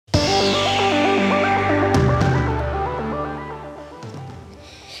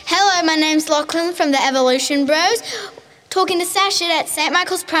my name's Lachlan from the Evolution Bros, talking to Sasha at St.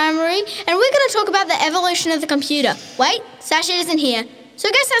 Michael's Primary, and we're going to talk about the evolution of the computer. Wait, Sasha isn't here. So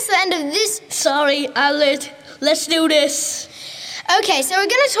I guess that's the end of this. Sorry, I'm late. Let's do this. Okay, so we're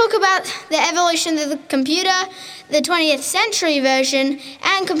going to talk about the evolution of the computer, the 20th century version,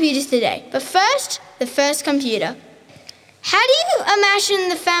 and computers today. But first, the first computer. How do you imagine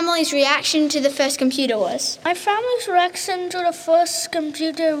the family's reaction to the first computer was? My family's reaction to the first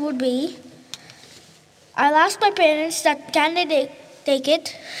computer would be, I'll ask my parents that can they take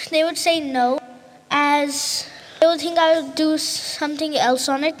it. They would say no, as they would think I would do something else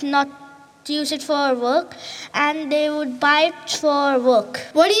on it, not use it for work, and they would buy it for work.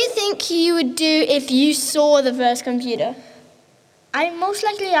 What do you think you would do if you saw the first computer? I most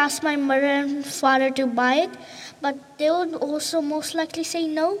likely ask my mother and father to buy it, but they would also most likely say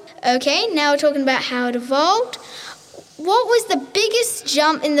no. Okay, now we're talking about how it evolved. What was the biggest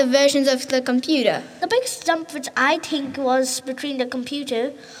jump in the versions of the computer? The biggest jump which I think was between the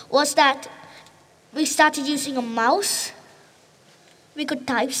computer was that we started using a mouse. We could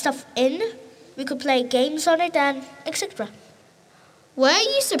type stuff in, we could play games on it, and etc. Were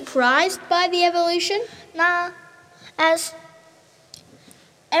you surprised by the evolution? Nah, as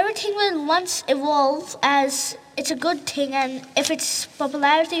everything will once evolve, as it's a good thing, and if its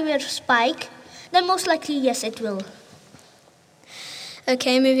popularity will spike, then most likely yes, it will.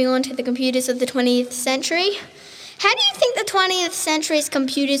 Okay, moving on to the computers of the 20th century. How do you think the 20th century's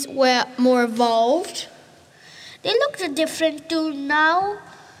computers were more evolved? They looked different to now.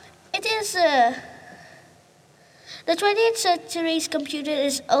 It is the 20th century's computer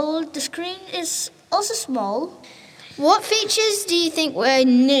is old. The screen is also small. What features do you think were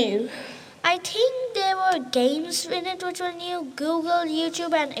new? I think there were games in it which were new. Google,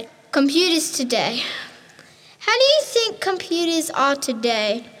 YouTube, and Computers today. How do you think computers are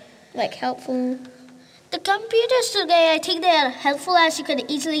today? Like helpful? The computers today, I think they are helpful, as you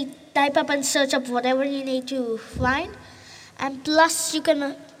can easily type up and search up whatever you need to find. And plus, you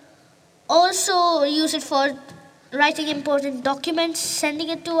can also use it for writing important documents, sending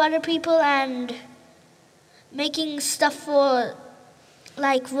it to other people, and making stuff for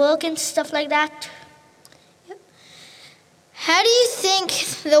like work and stuff like that. Yep. How do you think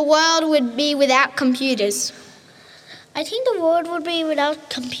the world would be without computers? I think the world would be without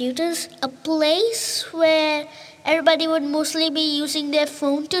computers, a place where everybody would mostly be using their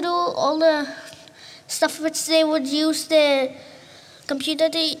phone to do all the stuff which they would use their computer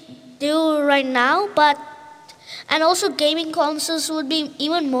to do right now, and also gaming consoles would be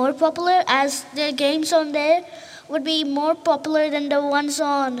even more popular, as the games on there would be more popular than the ones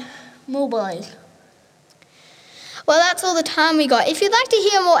on mobile. Well, that's all the time we got. If you'd like to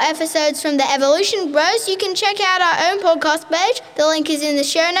hear more episodes from the Evolution Bros, you can check out our own podcast page. The link is in the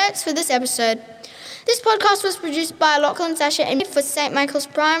show notes for this episode. This podcast was produced by Lachlan, Sasha, and me for St. Michael's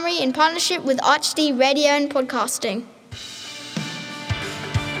Primary in partnership with ArchD Radio and Podcasting.